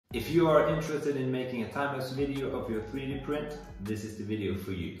If you are interested in making a time-lapse video of your 3D print, this is the video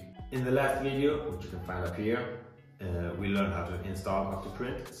for you. In the last video, which you can find up here, we learned how to install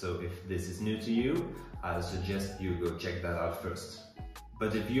Octoprint, so if this is new to you, I suggest you go check that out first.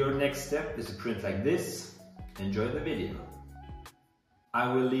 But if your next step is to print like this, enjoy the video.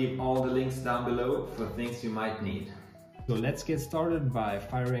 I will leave all the links down below for things you might need. So let's get started by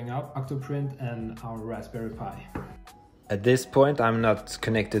firing up Octoprint and our Raspberry Pi. At this point I'm not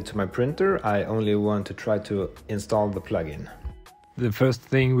connected to my printer, I only want to try to install the plugin. The first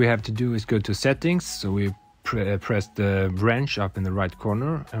thing we have to do is go to settings, so we press the wrench up in the right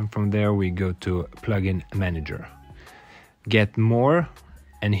corner, and from there we go to plugin manager. Get more,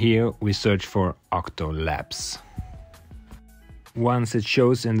 and here we search for Octolapse. Once it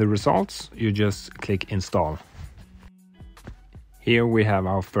shows in the results, you just click install. Here we have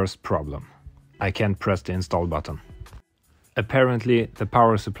our first problem. I can't press the install button. Apparently the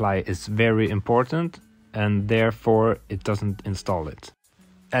power supply is very important and therefore it doesn't install it.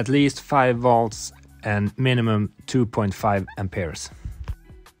 At least 5 volts and minimum 2.5 amperes.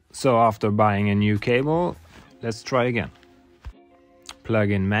 So after buying a new cable, let's try again.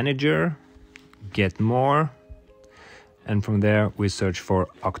 Plugin manager, get more, and from there we search for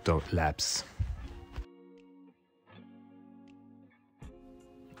Octolapse.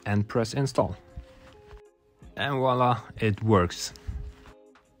 And press install. And voila, it works.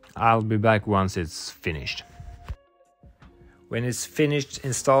 I'll be back once it's finished. When it's finished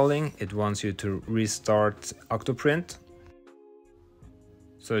installing, it wants you to restart Octoprint.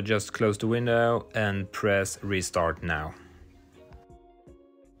 So just close the window and press restart now.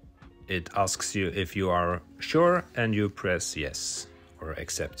 It asks you if you are sure and you press yes or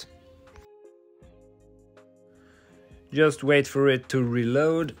accept. Just wait for it to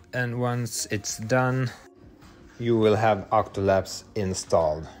reload, and once it's done, you will have Octolapse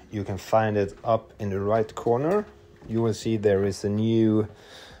installed. You can find it up in the right corner. You will see there is a new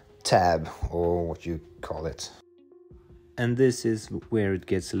tab, or what you call it. And this is where it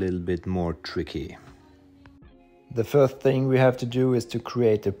gets a little bit more tricky. The first thing we have to do is to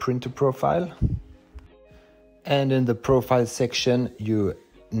create a printer profile. And in the profile section you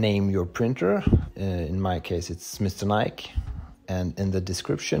name your printer. In my case it's Mr. Nike. And in the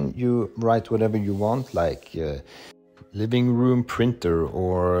description you write whatever you want, like living room printer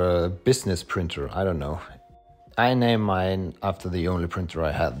or business printer, I don't know. I name mine after the only printer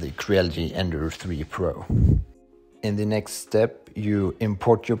I had, the Creality Ender 3 Pro. In the next step you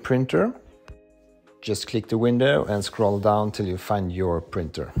import your printer. Just click the window and scroll down till you find your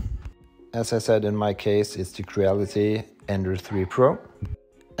printer. As I said, in my case it's the Creality Ender 3 Pro.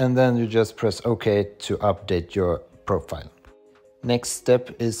 And then you just press OK to update your profile. Next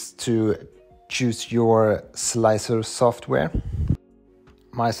step is to choose your slicer software.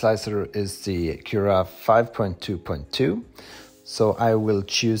 My slicer is the Cura 5.2.2, so I will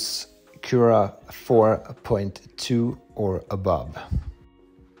choose Cura 4.2 or above.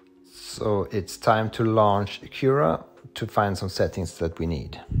 So it's time to launch Cura to find some settings that we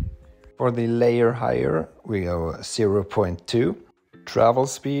need. For the layer higher, we go 0.2, travel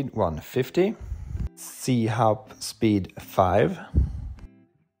speed 150, Z-hop speed 5,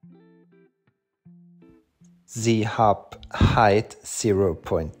 Z-hop height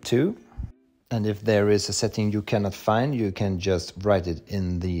 0.2, and if there is a setting you cannot find, you can just write it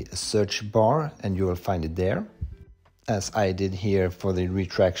in the search bar and you will find it there, as I did here for the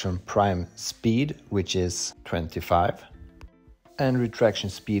retraction prime speed, which is 25, and retraction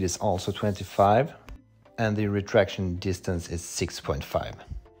speed is also 25, and the retraction distance is 6.5.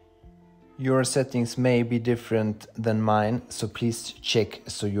 Your settings may be different than mine, so please check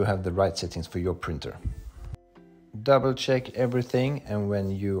so you have the right settings for your printer. Double check everything, and when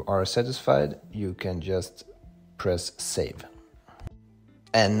you are satisfied you can just press save.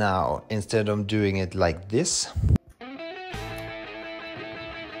 And now, instead of doing it like this,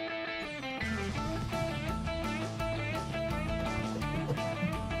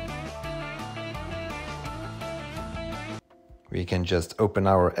 we can just open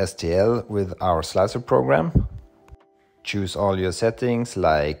our STL with our slicer program, choose all your settings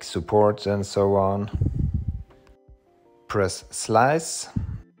like support and so on, press slice,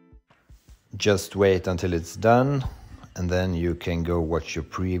 just wait until it's done, and then you can go watch your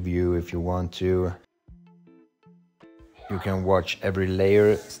preview if you want to. You can watch every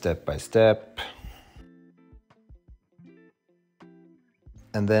layer step by step.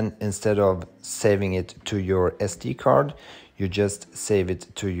 And then instead of saving it to your SD card, you just save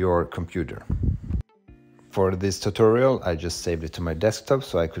it to your computer. For this tutorial I just saved it to my desktop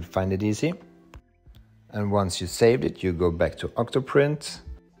so I could find it easy. And once you saved it, you go back to Octoprint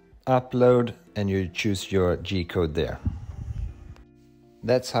upload, and you choose your G-code there.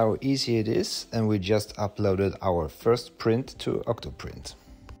 That's how easy it is, and we just uploaded our first print to Octoprint.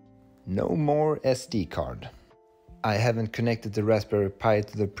 No more SD card. I haven't connected the Raspberry Pi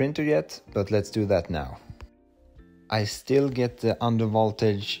to the printer yet, but let's do that now. I still get the under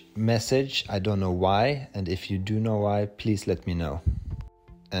voltage message, I don't know why, and if you do know why, please let me know.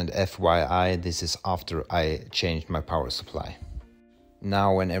 And FYI, this is after I changed my power supply.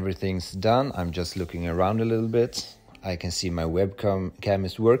 Now when everything's done, I'm just looking around a little bit. I can see my webcam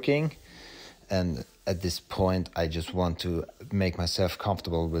is working, and at this point I just want to make myself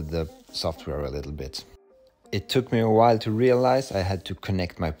comfortable with the software a little bit. It took me a while to realize I had to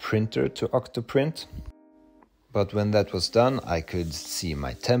connect my printer to Octoprint, but when that was done I could see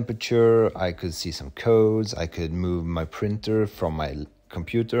my temperature, I could see some codes, I could move my printer from my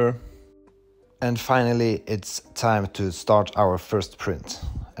computer. And finally it's time to start our first print.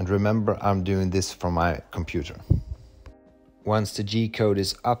 And remember, I'm doing this from my computer. Once the G-code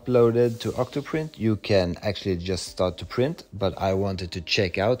is uploaded to Octoprint, you can actually just start to print, but I wanted to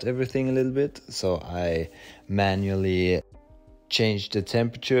check out everything a little bit, so I manually changed the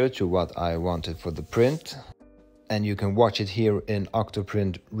temperature to what I wanted for the print. And you can watch it here in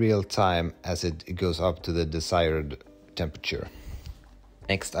Octoprint real time as it goes up to the desired temperature.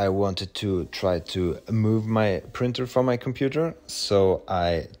 Next, I wanted to try to move my printer from my computer, so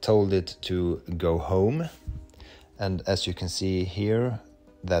I told it to go home. And as you can see here,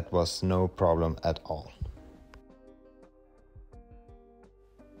 that was no problem at all.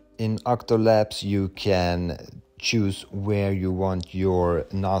 In Octolapse, you can choose where you want your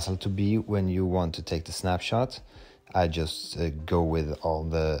nozzle to be when you want to take the snapshot. I just go with all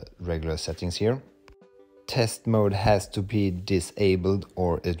the regular settings here. Test mode has to be disabled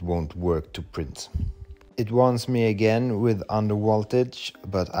or it won't work to print. It wants me again with under voltage,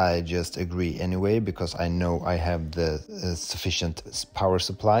 but I just agree anyway because I know I have the sufficient power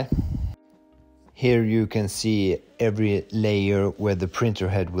supply. Here you can see every layer where the printer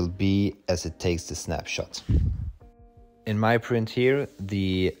head will be as it takes the snapshot. In my print here,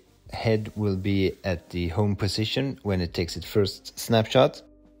 the head will be at the home position when it takes its first snapshot,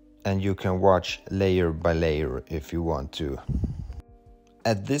 and you can watch layer by layer if you want to.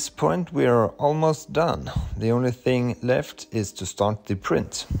 At this point we are almost done. The only thing left is to start the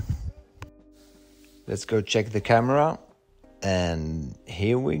print. Let's go check the camera, and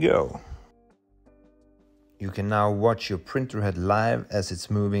here we go. You can now watch your printer head live as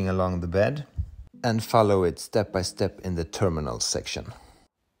it's moving along the bed and follow it step by step in the terminal section.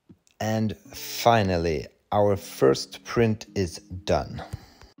 And finally, our first print is done.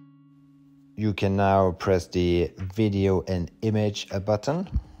 You can now press the video and image button.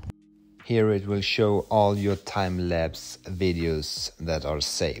 Here it will show all your time-lapse videos that are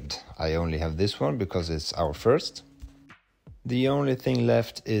saved. I only have this one because it's our first. The only thing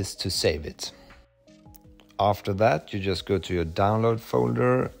left is to save it. After that, you just go to your download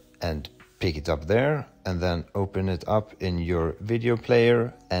folder and pick it up there, and then open it up in your video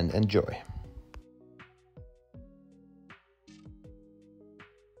player and enjoy.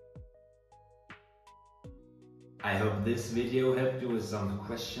 I hope this video helped you with some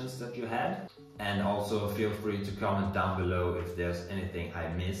questions that you had, and also feel free to comment down below if there's anything I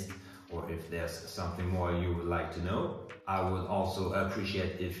missed or if there's something more you would like to know. I would also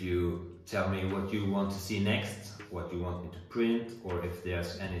appreciate if you tell me what you want to see next, what you want me to print, or if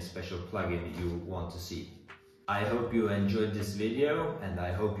there's any special plugin you want to see. I hope you enjoyed this video, and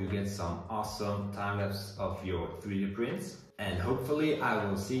I hope you get some awesome time-lapse of your 3D prints, and hopefully I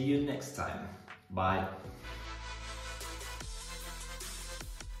will see you next time. Bye!